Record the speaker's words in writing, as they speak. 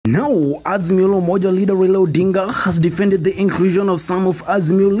Now, Azimio Umoja leader Raila Odinga has defended the inclusion of some of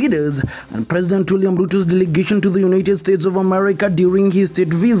Azimio leaders and President William Ruto's delegation to the United States of America during his state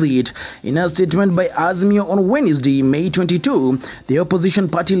visit. In a statement by Azimio on Wednesday, May 22, the opposition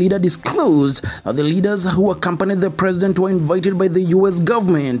party leader disclosed that the leaders who accompanied the president were invited by the U.S.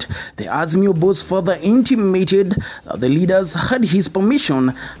 government. The Azimio boss further intimated that the leaders had his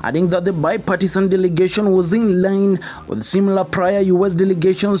permission, adding that the bipartisan delegation was in line with similar prior U.S.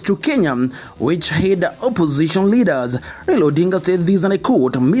 delegations to Kenya, which had opposition leaders. Raila Odinga said this, and I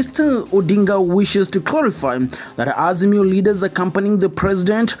quote, "Mr. Odinga wishes to clarify that Azimio leaders accompanying the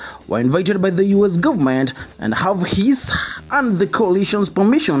president were invited by the U.S. government and have his and the coalition's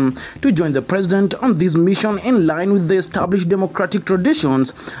permission to join the president on this mission in line with the established democratic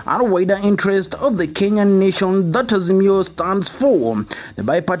traditions and wider interest of the Kenyan nation that Azimio stands for. The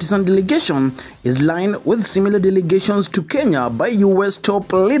bipartisan delegation is in line with similar delegations to Kenya by U.S.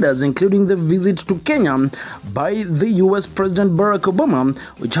 top leaders, including the visit to Kenya by the U.S. President Barack Obama,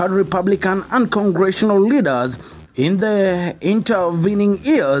 which had Republican and congressional leaders. In the intervening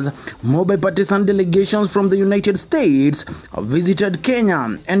years, more bipartisan delegations from the United States visited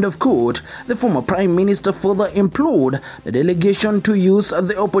Kenya." End of quote. The former Prime Minister further implored the delegation to use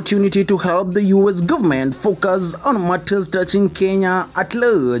the opportunity to help the U.S. government focus on matters touching Kenya at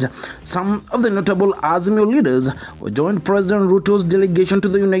large. Some of the notable Azimio leaders who joined President Ruto's delegation to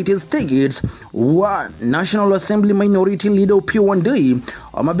the United States were National Assembly Minority Leader Opiyo Wandayi,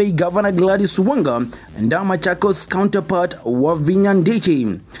 Homa Bay Governor Gladys Wanga, and Machakos counterpart Wavinya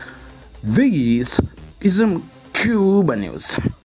Ndeti. This is Cuba News.